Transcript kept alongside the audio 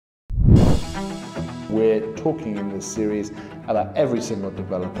We're talking in this series about every single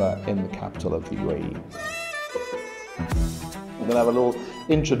developer in the capital of the UAE. We're going to have a little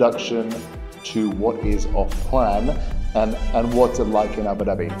introduction to what is off plan and what's it like in Abu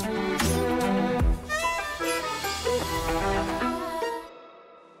Dhabi.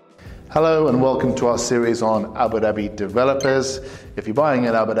 Hello and welcome to our series on Abu Dhabi developers. If you're buying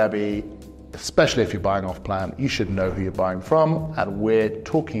in Abu Dhabi, especially if you're buying off plan, you should know who you're buying from, and we're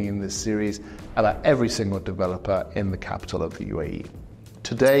talking in this series about every single developer in the capital of the UAE.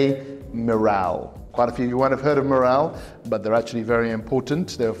 Today, Miral. Quite a few of you won't have heard of Miral, but they're actually very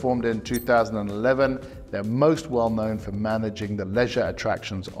important. They were formed in 2011. They're most well known for managing the leisure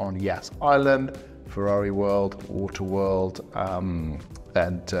attractions on Yas Island, Ferrari World, Water World,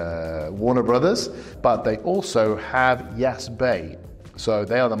 and Warner Brothers, but they also have Yas Bay. So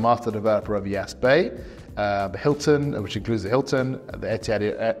they are the master developer of Yas Bay, the Hilton, which includes the Hilton, the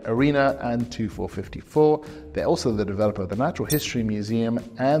Etihad Arena, and 2454. They're also the developer of the Natural History Museum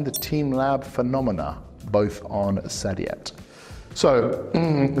and the Team Lab Phenomena, both on Saadiyat. So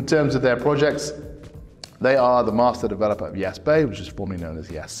in terms of their projects, they are the master developer of Yas Bay, which is formerly known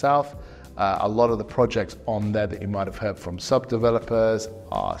as Yas South. A lot of the projects on there that you might have heard from sub-developers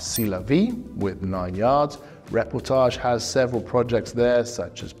are C'est La Vie with 9 Yards. Reportage has several projects there,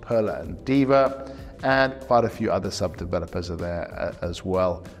 such as Perla and Diva, and quite a few other sub-developers are there as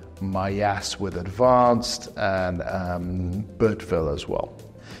well. Mayas with Advanced and Birdville as well.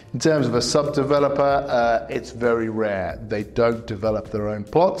 In terms of a sub-developer, it's very rare. They don't develop their own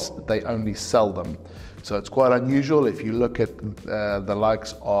plots, they only sell them. So it's quite unusual. If you look at the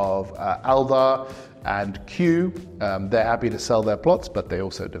likes of Aldar and Q, they're happy to sell their plots, but they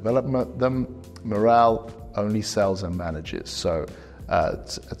also develop them. Miral only sells and manages. So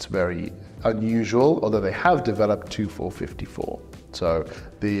it's very unusual, although they have developed 2454. So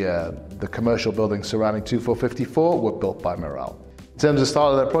the commercial buildings surrounding 2454 were built by Miral. In terms of style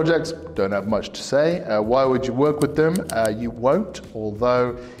of their projects, don't have much to say. Why would you work with them? You won't,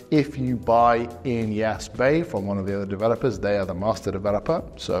 although if you buy in Yas Bay from one of the other developers, they are the master developer,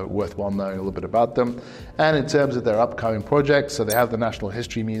 so worthwhile knowing a little bit about them. And in terms of their upcoming projects, so they have the National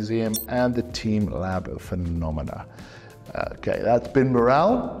History Museum and the Team Lab Phenomena. Okay, that's been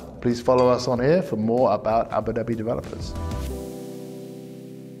Miral. Please follow us on here for more about Abu Dhabi developers.